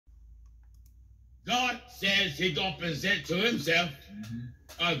says he's going to present to himself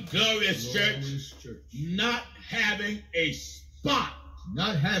a glorious church, not having a spot.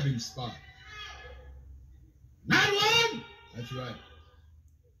 Not having spot. Not one. That's right.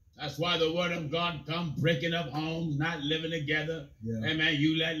 That's why the word of God come breaking up homes, not living together. Yeah. Amen.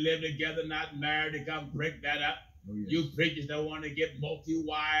 You let live together, not married, to come break that up. Oh, yes. You preachers that want to get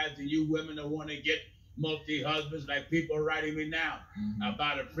multi-wives, and you women that want to get multi-husbands, like people writing me now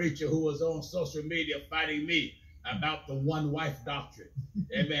about a preacher who was on social media fighting me about the one-wife doctrine.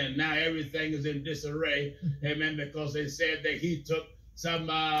 Amen. Now everything is in disarray. Amen. Because they said that he took some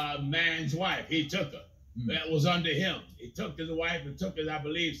man's wife. He took her. That was under him. He took his wife and took his, I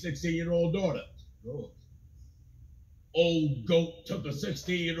believe, 16-year-old daughter. Oh. Old goat took a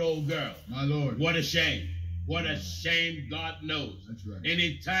 16-year-old girl. My Lord. What a shame. What a shame. God knows. That's right.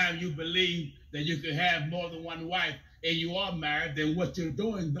 Anytime you believe that you can have more than one wife and you are married, then what you're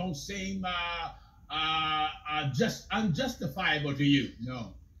doing don't seem just unjustifiable to you.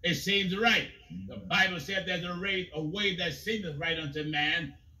 No. It seems right. The Bible said there's a way that seemeth right unto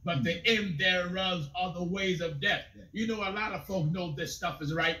man, but the end thereof are the ways of death. You know, a lot of folks know this stuff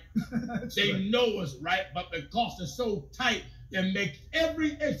is right. They know it's right, but because it's so tight, they make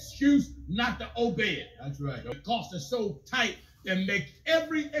every excuse not to obey it. That's right. Because it's so tight, they make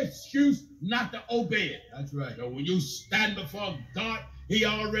every excuse not to obey it. That's right. So when you stand before God, he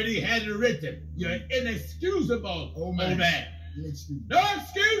already had it written. You're inexcusable, old man. No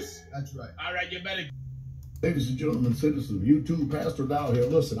excuse. That's right. All right, you better. Ladies and gentlemen, citizens of YouTube, Pastor Dowell here.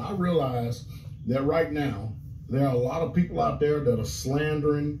 Listen, I realize that right now, there are a lot of people out there that are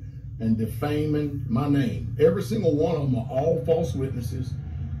slandering and defaming my name. Every single one of them are all false witnesses.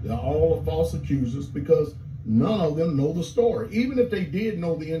 They're all false accusers because none of them know the story. Even if they did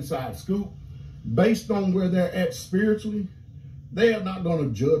know the inside scoop, based on where they're at spiritually, they are not going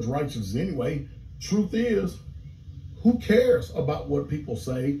to judge righteousness anyway. Truth is, who cares about what people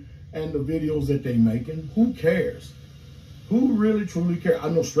say and the videos that they're making? Who cares? Who really, truly cares? I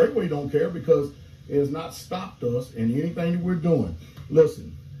know Straightway don't care because it has not stopped us in anything that we're doing.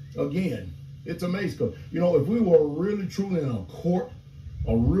 Listen, again, it's amazing. You know, if we were really, truly in a court,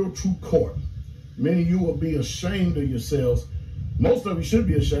 a real true court, many of you will be ashamed of yourselves. Most of you should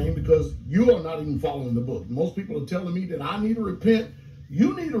be ashamed because you are not even following the book. Most people are telling me that I need to repent.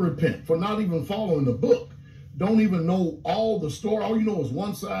 You need to repent for not even following the book. Don't even know all the story. All you know is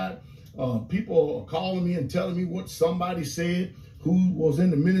one side. People are calling me and telling me what somebody said who was in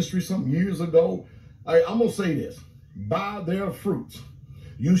the ministry some years ago. I'm going to say this. By their fruits,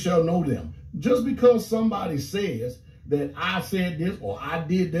 you shall know them. Just because somebody says that I said this or I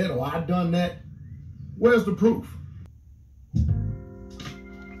did that or I done that, where's the proof?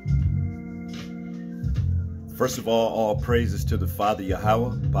 First of all praises to the Father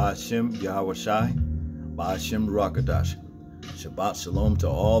Yahweh, Ba'ashem Yahweh Shai, Ba'ashem Rakadash. Shabbat Shalom to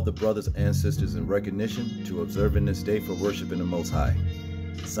all the brothers and sisters in recognition to observing this day for worshiping the Most High.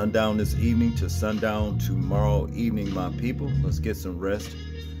 Sundown this evening to sundown tomorrow evening, my people. Let's get some rest,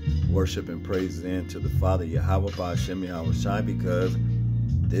 worship and praise in to the Father Yahweh, Ba'ashem Yahweh Shai, because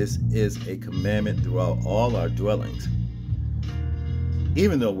this is a commandment throughout all our dwellings.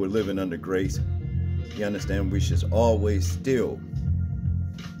 Even though we're living under grace, you understand, we should always still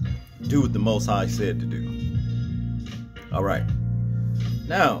do what the Most High said to do. All right.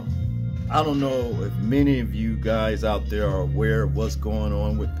 Now, I don't know if many of you guys out there are aware of what's going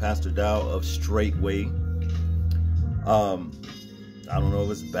on with Pastor Dowell of Straightway. I don't know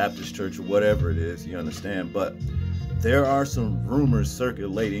if it's Baptist church or whatever it is, you understand, but there are some rumors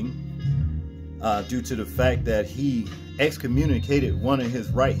circulating due to the fact that he excommunicated one of his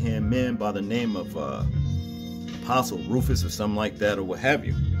right-hand men by the name of Apostle Rufus or something like that, or what have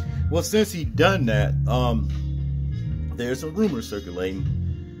you. Well, since he done that, there's some rumors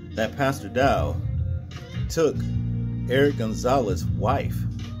circulating that Pastor Dowell took Eric Gonzalez's wife.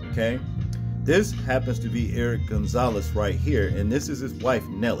 Okay, this happens to be Eric Gonzalez right here, and this is his wife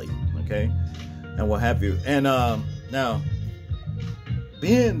Nellie. Okay, and what have you. And now,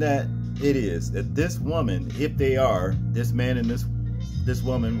 being that it is that this woman, if they are, this man and this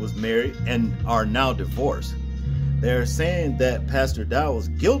woman was married and are now divorced, they're saying that Pastor Dowell is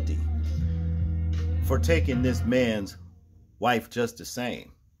guilty for taking this man's wife just the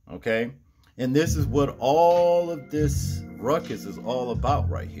same. Okay, and this is what all of this ruckus is all about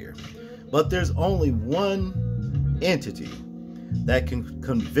right here. But there's only one entity that can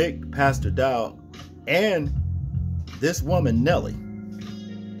convict Pastor Dowell and this woman Nellie.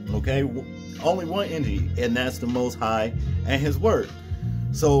 Okay, only one entity, and that's the Most High and His Word.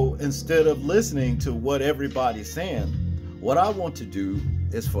 So instead of listening to what everybody's saying, what I want to do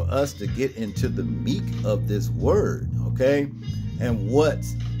is for us to get into the meat of this word, okay? And what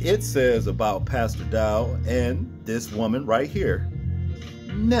it says about Pastor Dowell and this woman right here,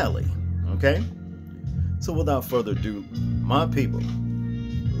 Nellie, okay? So without further ado, my people,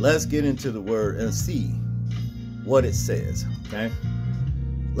 let's get into the word and see what it says, okay?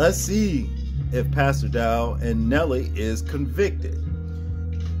 Let's see if Pastor Dowell and Nellie is convicted,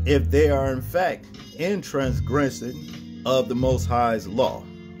 if they are in fact in transgressing of the Most High's law,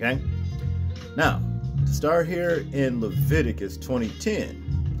 okay? Now, to start here in Leviticus 20:10,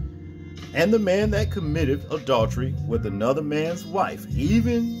 and the man that committeth adultery with another man's wife,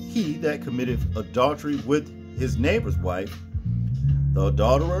 even he that committeth adultery with his neighbor's wife, the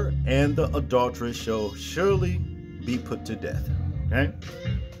adulterer and the adulteress shall surely be put to death, okay?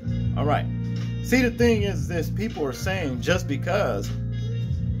 All right. See, the thing is this, people are saying just because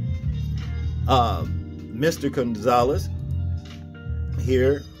Mr. Gonzalez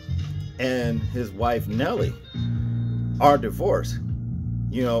here and his wife Nellie are divorced,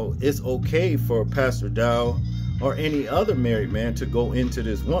 you know, it's okay for Pastor Dowell or any other married man to go into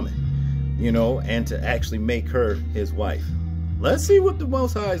this woman, you know, and to actually make her his wife. Let's see what the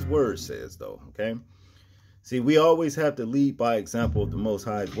Most High's word says, though, okay? See, we always have to lead by example of the Most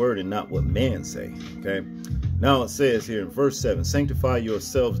High's word and not what man say, okay? Now it says here in verse 7, sanctify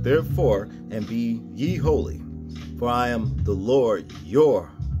yourselves therefore and be ye holy, for I am the Lord your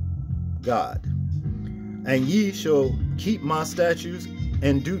God. And ye shall keep my statutes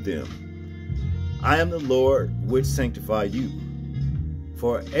and do them. I am the Lord which sanctify you.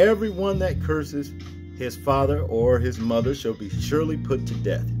 For everyone that curses his father or his mother shall be surely put to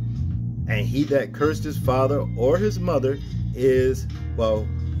death. And he that cursed his father or his mother is, well,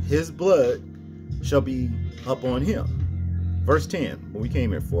 his blood shall be upon him. Verse 10, what we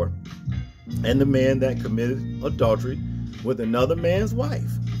came here for. And the man that committed adultery with another man's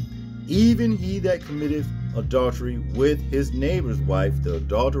wife, even he that committeth adultery with his neighbor's wife, the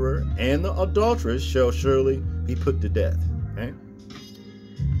adulterer and the adulteress shall surely be put to death. Okay?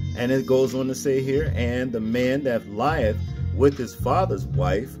 And it goes on to say here, and the man that lieth with his father's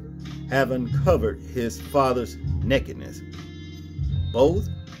wife have uncovered his father's nakedness. Both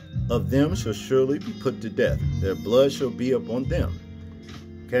of them shall surely be put to death. Their blood shall be upon them.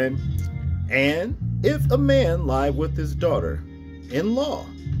 Okay? And if a man lie with his daughter-in-law,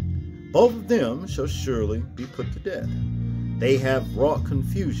 both of them shall surely be put to death. They have wrought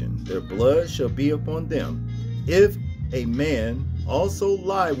confusion. Their blood shall be upon them. If a man also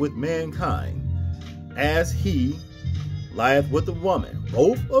lie with mankind, as he lieth with a woman,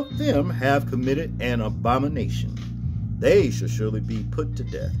 both of them have committed an abomination. They shall surely be put to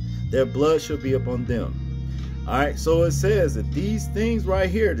death. Their blood shall be upon them. All right, so it says that these things right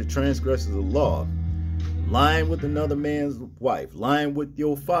here, the transgressors of the law, lying with another man's wife, lying with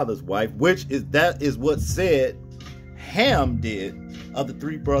your father's wife, which is, that is what said Ham did of the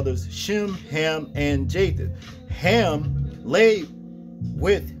three brothers, Shem, Ham, and Japheth. Ham laid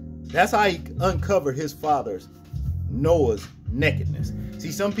with, that's how he uncovered his father's, Noah's, nakedness.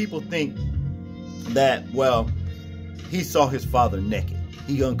 See, some people think that, well, he saw his father naked.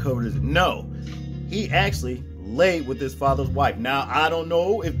 He uncovered his, no. He actually laid with his father's wife. Now, I don't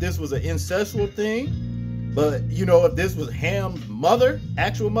know if this was an incestual thing, but, you know, if this was Ham's mother,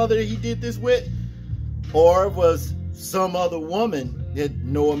 actual mother that he did this with, or it was some other woman that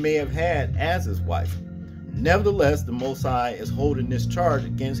Noah may have had as his wife. Nevertheless, the Most High is holding this charge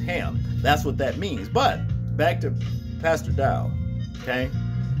against Ham. That's what that means. But back to Pastor Dowell, okay?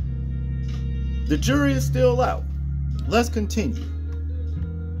 The jury is still out. Let's continue.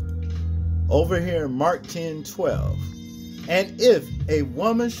 Over here in Mark 10:12. And if a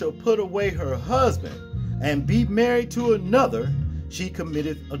woman shall put away her husband and be married to another, she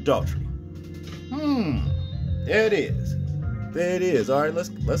committeth adultery. There it is. There it is. All right,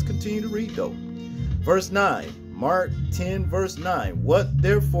 let's continue to read though. Verse 9. Mark 10 verse 9. What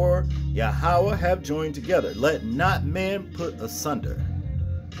therefore Yahweh have joined together, let not man put asunder.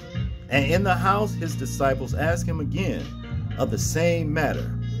 And in the house his disciples asked him again of the same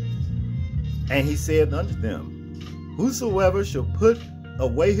matter. And he said unto them, whosoever shall put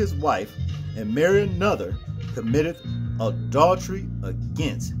away his wife and marry another committeth adultery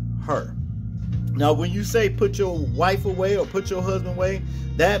against her. Now, when you say put your wife away or put your husband away,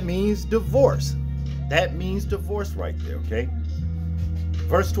 that means divorce. That means divorce right there, okay?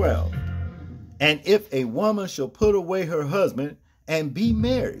 Verse 12. And if a woman shall put away her husband and be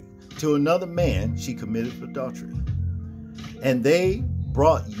married to another man, she committed adultery. And they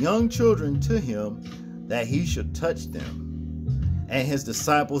brought young children to him that he should touch them. And his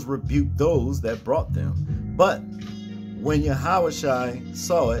disciples rebuked those that brought them. But When Yahushua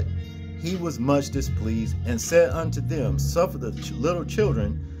saw it, he was much displeased, and said unto them, Suffer the little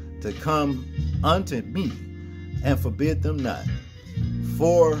children to come unto me, and forbid them not.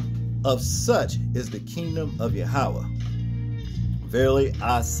 For of such is the kingdom of Yahweh. Verily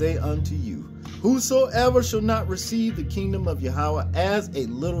I say unto you, whosoever shall not receive the kingdom of Yahweh as a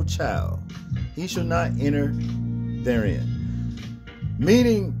little child, he shall not enter therein.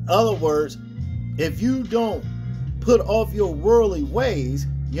 Meaning, other words, if you don't put off your worldly ways,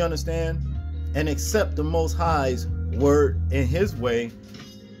 you understand, and accept the Most High's word and his way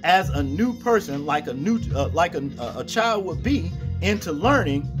as a new person, like a child would be into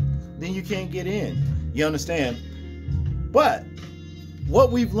learning, then you can't get in. You understand? But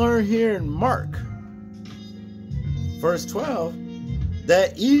what we've learned here in Mark, verse 12,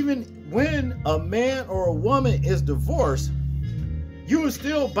 that even when a man or a woman is divorced, you are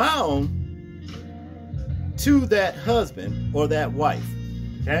still bound to that husband or that wife.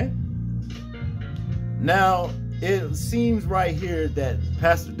 Okay? Now, it seems right here that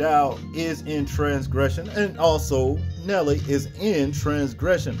Pastor Dowell is in transgression, and also Nelly is in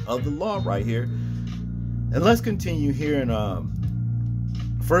transgression of the law right here. And let's continue here in 1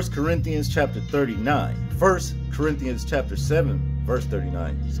 Corinthians chapter 39. 1 Corinthians chapter 7, verse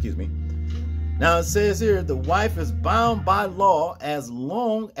 39, excuse me. Now it says here, the wife is bound by law as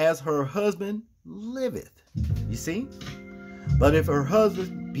long as her husband liveth. You see? But if her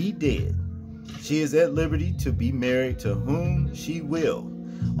husband be dead, she is at liberty to be married to whom she will,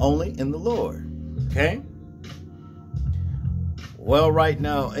 only in the Lord. Okay? Well, right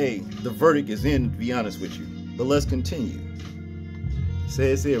now, the verdict is in, to be honest with you. But let's continue. It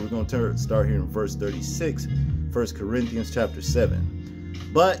says here, we're going to start here in verse 36, 1 Corinthians chapter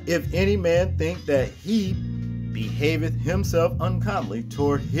 7. But if any man think that he behaveth himself uncomely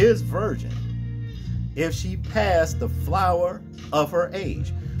toward his virgin, if she pass the flower of her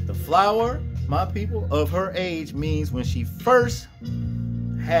age. The flower, my people, of her age means when she first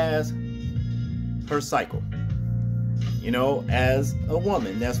has her cycle. You know, as a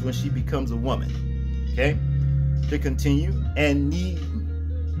woman, that's when she becomes a woman. Okay? To continue, and need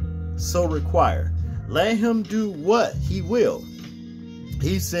so require, let him do what he will.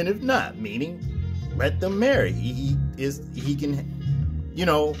 He sinneth not, meaning let them marry. He can, you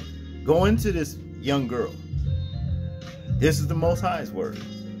know, go into this young girl. This is the Most High's word.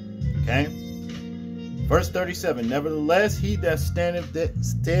 Okay? Verse 37, nevertheless, he that standeth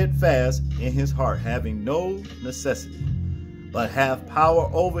steadfast in his heart, having no necessity, but have power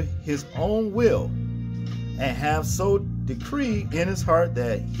over his own will, and have so decreed in his heart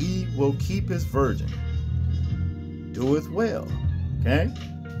that he will keep his virgin, doeth well. Okay?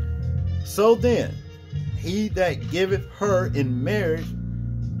 So then, he that giveth her in marriage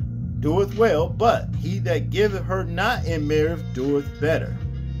doeth well, but he that giveth her not in marriage doeth better.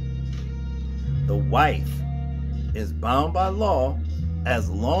 The wife is bound by law as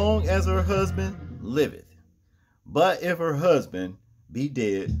long as her husband liveth. But if her husband be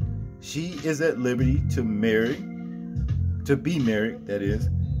dead, she is at liberty to be married, that is,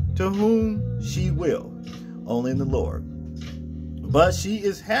 to whom she will, only in the Lord. But she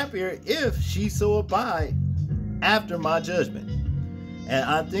is happier if she so abide after my judgment. And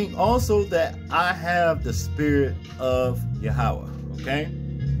I think also that I have the spirit of Yahweh. Okay?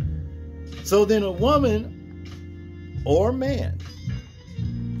 So then a woman or man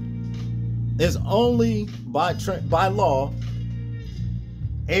is only by law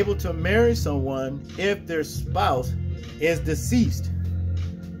able to marry someone if their spouse is deceased.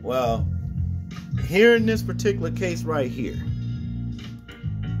 Well, here in this particular case right here,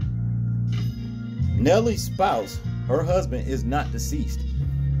 Nelly's spouse, her husband, is not deceased.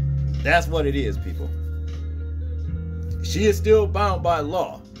 That's what it is, people. She is still bound by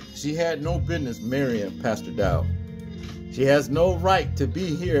law. She had no business marrying Pastor Dowell. She has no right to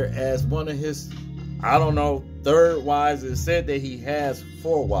be here as one of his, I don't know, third wives. It said that he has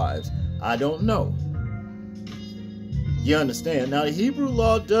 4 wives. I don't know. You understand? Now, the Hebrew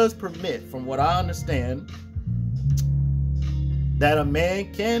law does permit, from what I understand, that a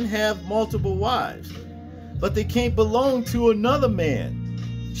man can have multiple wives, but they can't belong to another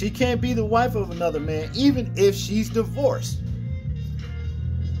man. She can't be the wife of another man, even if she's divorced.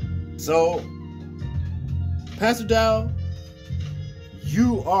 So, Pastor Dowell,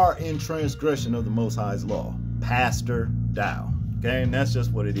 you are in transgression of the Most High's law. Pastor Dowell. Okay, and that's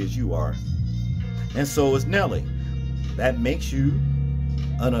just what it is. You are. And so is Nelly. That makes you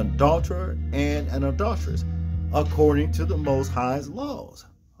an adulterer and an adulteress according to the Most High's laws.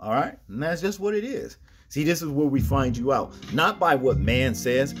 All right? And that's just what it is. See, this is where we find you out. Not by what man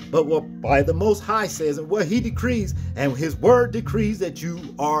says, but what by the Most High says and what he decrees. And his word decrees that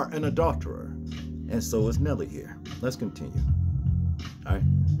you are an adulterer. And so is Nelly here. Let's continue. All right.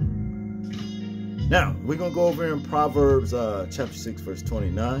 Now, we're going to go over in Proverbs chapter 6, verse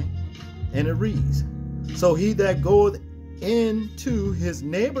 29. And it reads, so he that goeth into his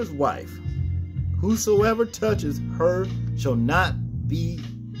neighbor's wife, whosoever touches her shall not be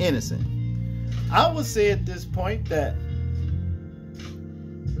innocent. I would say at this point that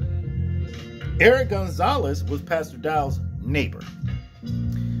Eric Gonzalez was Pastor Dowell's neighbor.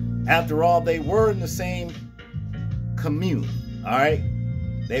 After all, they were in the same commune. All right,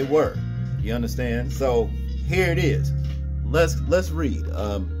 they were. You understand? So here it is. Let's read.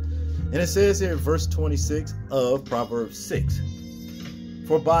 And it says here, verse 26 of Proverbs 6.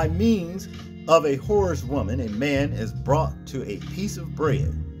 For by means of a whorish woman, a man is brought to a piece of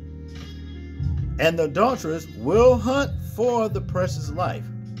bread. And the adulteress will hunt for the precious life.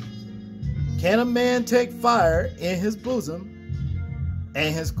 Can a man take fire in his bosom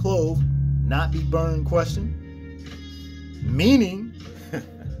and his clothes not be burned? Question. Meaning,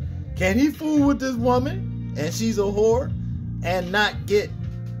 can he fool with this woman and she's a whore and not get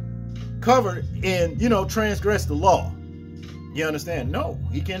covered in, transgress the law? You understand? No,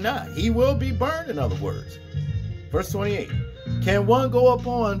 he cannot. He will be burned, in other words. Verse 28. Can one go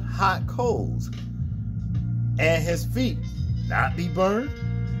upon hot coals and his feet not be burned?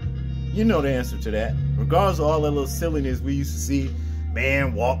 You know the answer to that. Regardless of all that little silliness we used to see,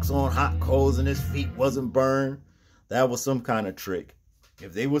 man walks on hot coals and his feet wasn't burned. That was some kind of trick.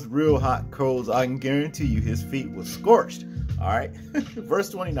 If they was real hot coals, I can guarantee you his feet was scorched. All right. Verse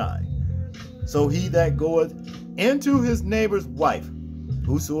 29. So he that goeth into his neighbor's wife,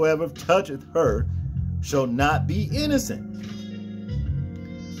 whosoever toucheth her, shall not be innocent.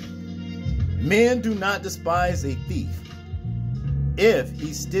 Men do not despise a thief if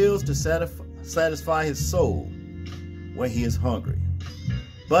he steals to satisfy his soul when he is hungry.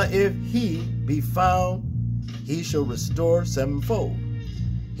 But if he be found, he shall restore sevenfold.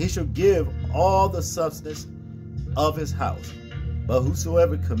 He shall give all the substance of his house. But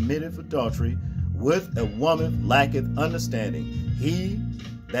whosoever committeth adultery with a woman lacketh understanding. He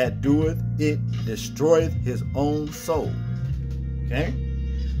that doeth it destroyeth his own soul. Okay?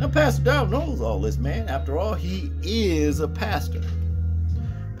 Now, Pastor Dowell knows all this, man. After all, he is a pastor.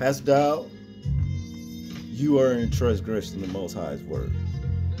 Pastor Dowell, you are in transgressing the Most High's word.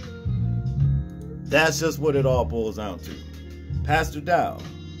 That's just what it all boils down to. Pastor Dowell,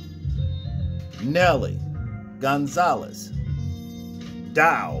 Nelly, Gonzalez,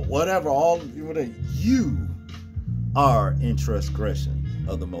 Dowell, whatever, you are in transgression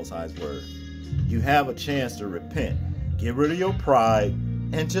of the Most High's word. You have a chance to repent. Get rid of your pride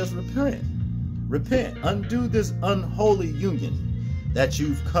and just repent. Repent. Undo this unholy union that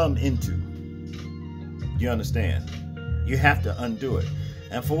you've come into. You understand? You have to undo it.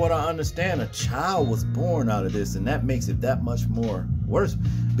 And for what I understand, a child was born out of this, and that makes it that much more worse.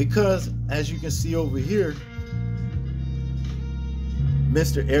 Because, as you can see over here,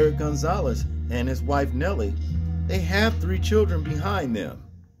 Mr. Eric Gonzalez and his wife Nelly, they have 3 children behind them.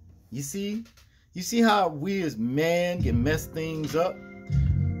 You see how we as men can mess things up?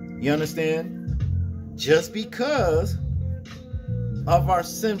 You understand? Just because of our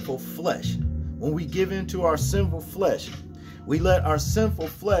sinful flesh. When we give in to our sinful flesh, we let our sinful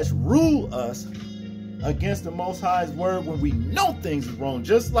flesh rule us against the Most High's word when we know things is wrong.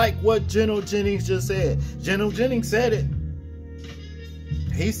 Just like what General Jennings just said. General Jennings said it.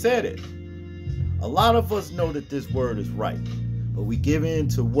 He said it. A lot of us know that this word is right, but we give in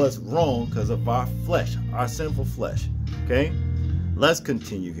to what's wrong because of our flesh, our sinful flesh. Okay? Let's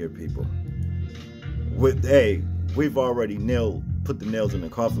continue here, people. We've already put the nails in the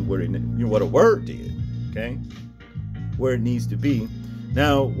coffin where what a word did. Okay? Where it needs to be.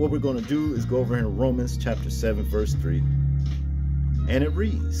 Now, what we're going to do is go over in Romans chapter 7, verse 3. And it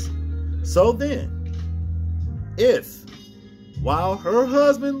reads, so then, if while her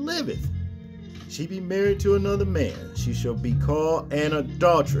husband liveth, she be married to another man, she shall be called an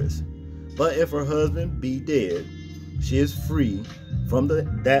adulteress. But if her husband be dead, she is free from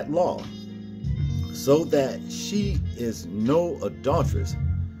that law, so that she is no adulteress,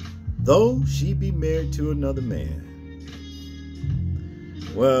 though she be married to another man.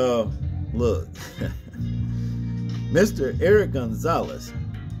 Well, look, Mr. Eric Gonzalez,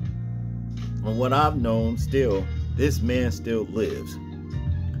 from what I've known, this man still lives.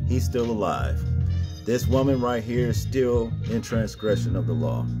 He's still alive. This woman right here is still in transgression of the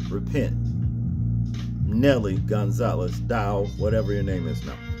law. Repent. Nelly Gonzalez, Dowell, whatever your name is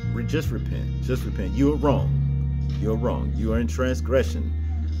now. just repent. Just repent. You are wrong. You're wrong. You are in transgression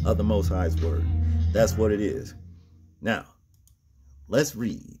of the Most High's word. That's what it is. Now, let's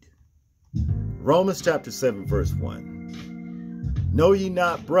read. Romans chapter 7, verse 1. Know ye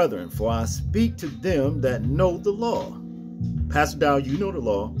not, brethren, for I speak to them that know the law. Pastor Dowell, you know the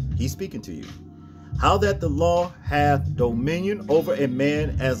law. He's speaking to you. How that the law hath dominion over a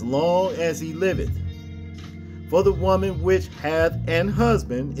man as long as he liveth. For the woman which hath an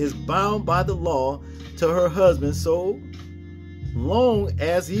husband is bound by the law to her husband so long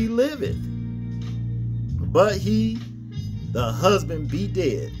as he liveth. But he, the husband, be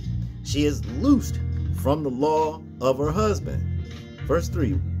dead, she is loosed from the law of her husband. Verse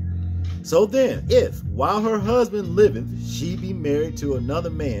 3. So then, if while her husband liveth, she be married to another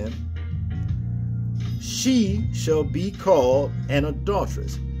man, she shall be called an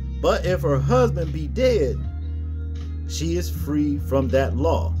adulteress. But if her husband be dead, she is free from that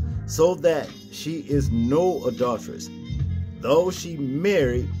law, so that she is no adulteress, though she be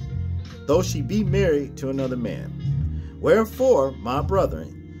married to another man. Wherefore, my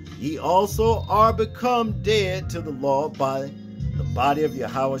brethren, ye also are become dead to the law by the body of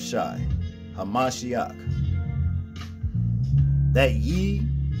Yahushua, Hamashiach, that ye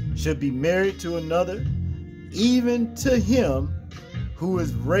should be married to another, even to him who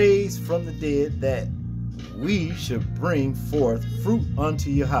is raised from the dead, that we should bring forth fruit unto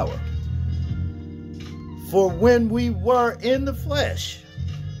Yahweh. For when we were in the flesh,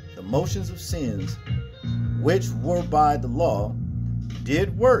 the motions of sins, which were by the law,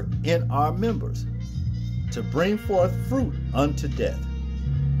 did work in our members, to bring forth fruit unto death.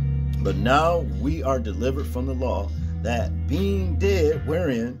 But now we are delivered from the law, that being dead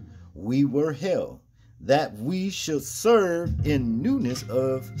wherein we were held, that we should serve in newness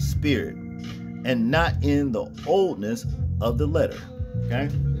of spirit, and not in the oldness of the letter. Okay?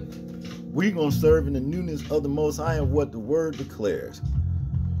 We're going to serve in the newness of the Most High and what the word declares.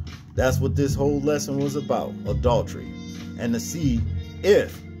 That's what this whole lesson was about, adultery. And to see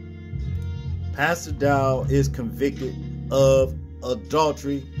if Pastor Dowell is convicted of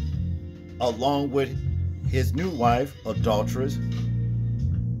adultery along with his new wife, adulteress,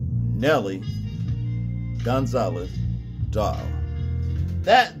 Nelly Gonzalez Dowell.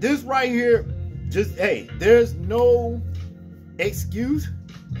 This right here, just, hey, there's no excuse.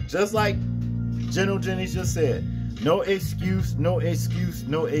 Just like General Jennings just said, no excuse, no excuse,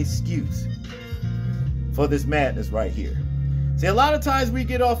 no excuse for this madness right here. See, a lot of times we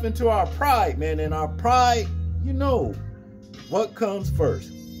get off into our pride, man, and our pride, you know, what comes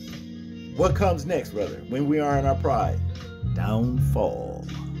first? What comes next, brother, when we are in our pride? Downfall.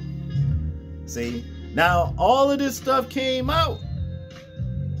 See, now all of this stuff came out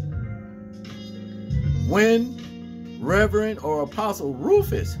when Reverend or Apostle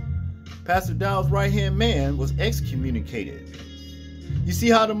Rufus, Pastor Dowell's right-hand man, was excommunicated. You see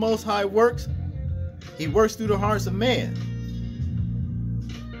how the Most High works? He works through the hearts of man.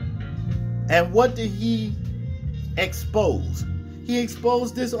 And what did he expose? He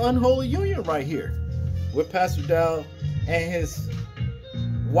exposed this unholy union right here with Pastor Dowell and his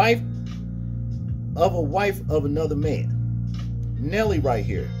wife of another man. Nelly right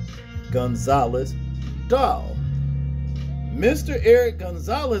here, Gonzalez Dowell. Mr. Eric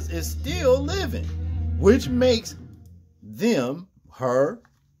Gonzalez is still living, which makes them, her,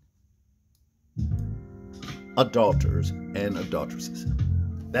 adulterers and adulteresses.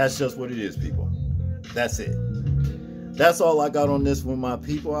 That's just what it is, people. That's it. That's all I got on this one, my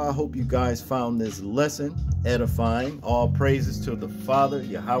people. I hope you guys found this lesson edifying. All praises to the Father,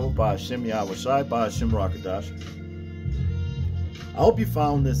 Yahweh, Ba'ashem Yahushai, Ba'ashem Rakadash. I hope you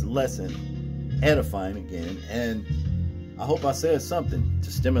found this lesson edifying again, and I hope I said something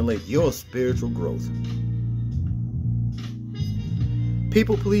to stimulate your spiritual growth.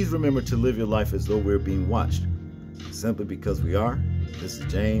 People, please remember to live your life as though we're being watched. Simply because we are. This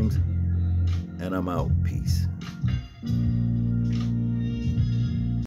is James, and I'm out. Peace.